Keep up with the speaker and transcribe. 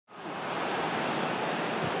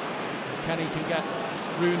Kenny can get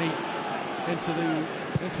Rooney into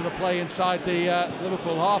the play inside the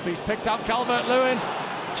Liverpool half. He's picked out Calvert-Lewin.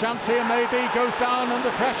 Chance here maybe, goes down under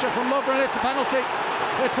pressure from Lovren. It's a penalty,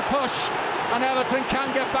 it's a push, and Everton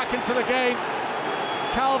can get back into the game.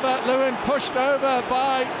 Calvert-Lewin pushed over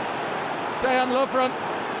by Dejan Lovren.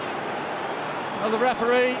 And the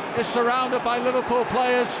referee is surrounded by Liverpool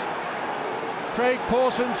players. Craig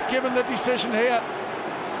Pawson's given the decision here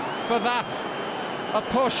for that. A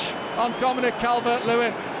push on Dominic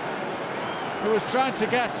Calvert-Lewin, who was trying to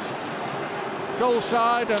get goal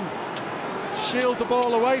side and shield the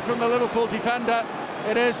ball away from the Liverpool defender.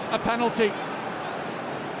 It is a penalty.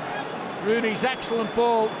 Rooney's excellent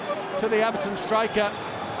ball to the Everton striker,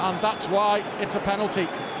 and that's why it's a penalty.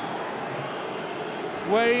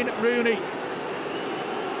 Wayne Rooney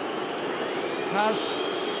has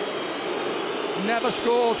never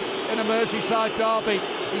scored in a Merseyside derby.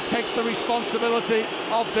 He takes the responsibility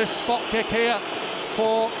of this spot kick here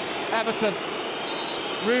for Everton.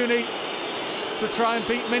 Rooney to try and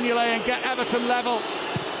beat Mignolet and get Everton level.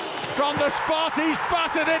 From the spot, he's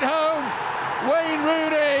battered it home. Wayne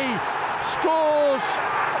Rooney scores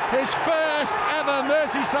his first ever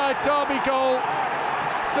Merseyside derby goal.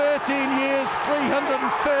 13 years,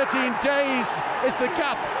 313 days is the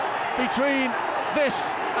gap between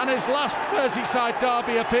this and his last Merseyside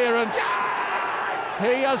derby appearance.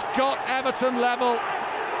 He has got Everton level,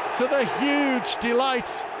 to the huge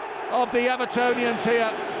delight of the Evertonians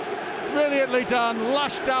here. Brilliantly done,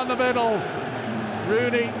 lashed down the middle.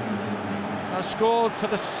 Rooney has scored for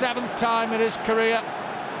the 7th time in his career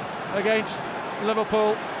against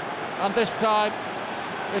Liverpool, and this time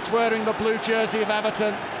it's wearing the blue jersey of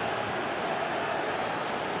Everton.